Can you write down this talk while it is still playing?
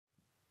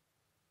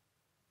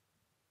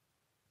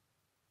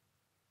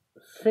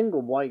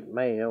Single white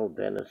male,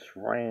 Dennis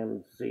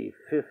Ramsay,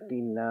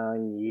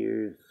 59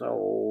 years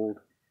old,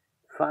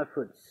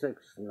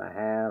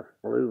 5'6.5",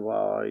 blue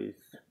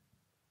eyes.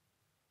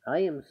 I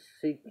am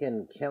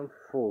seeking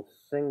kentville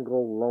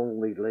single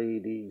lonely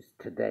ladies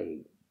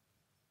today.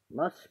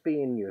 Must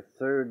be in your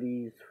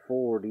 30s,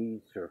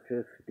 40s, or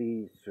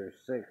 50s, or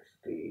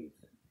 60s.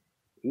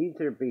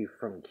 Either be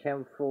from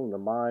kentville,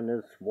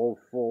 Neminus,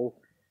 Wolfville,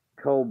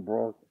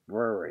 Colebrook,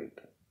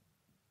 Berwick.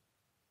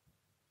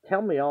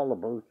 Tell me all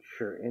about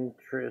your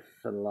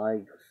interests and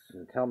likes,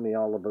 and tell me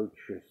all about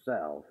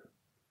yourself.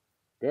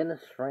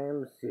 Dennis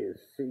Ramsay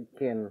is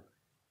seeking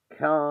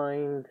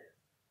kind,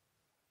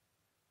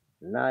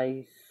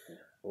 nice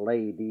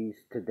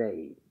ladies to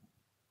date.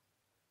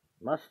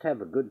 Must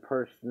have a good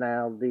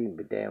personality and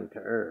be down to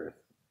earth.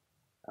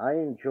 I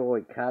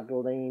enjoy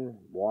cuddling,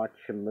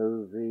 watching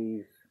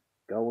movies,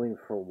 going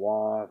for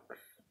walks,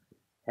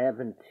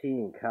 having tea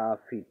and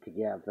coffee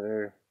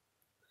together,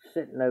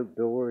 sitting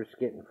outdoors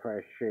getting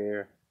fresh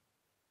air.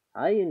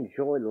 I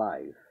enjoy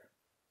life.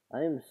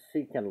 I am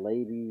seeking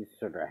ladies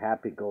that are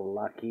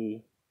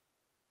happy-go-lucky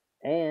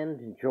and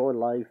enjoy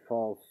life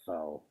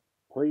also.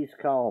 Please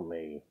call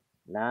me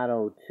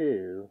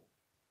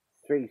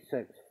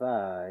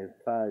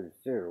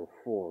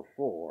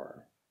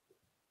 902-365-5044.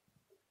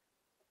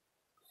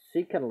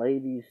 Seeking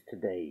ladies to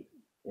date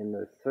in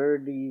their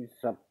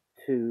 30s up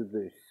to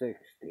their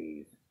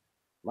 60s.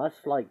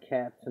 Must like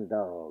cats and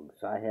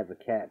dogs. I have a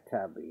cat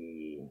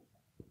tabby.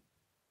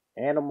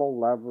 Animal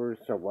lovers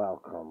are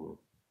welcome.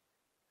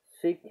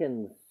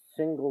 Seeking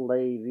single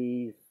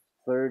ladies,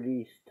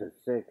 30s to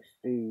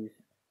 60s,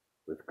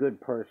 with good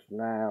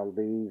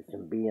personalities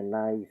and being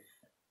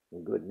nice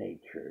and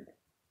good-natured.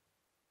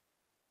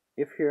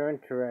 If you're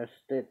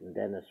interested in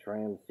Dennis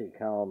Ramsay,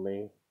 call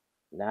me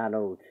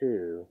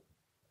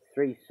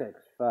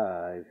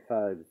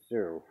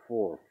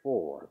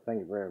 902-365-5044.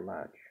 Thank you very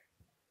much.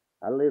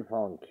 I live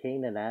on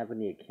Canaan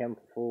Avenue,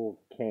 Kentville,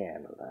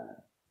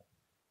 Canada.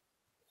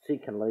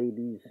 Seeking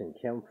ladies in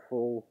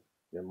Kentville,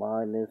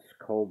 Neminus,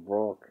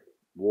 Colebrook,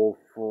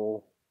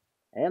 Wolfville,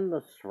 and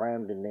the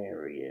surrounding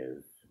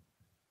areas.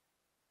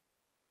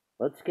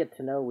 Let's get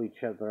to know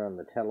each other on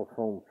the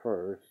telephone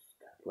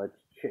first. Let's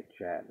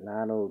chit-chat.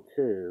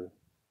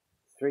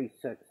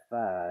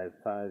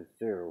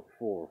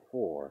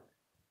 902-365-5044.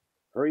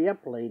 Hurry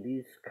up,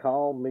 ladies.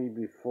 Call me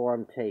before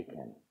I'm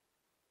taken.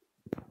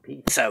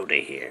 Peace out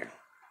of here.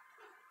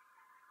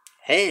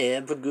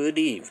 Have a good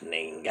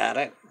evening. Got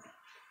it?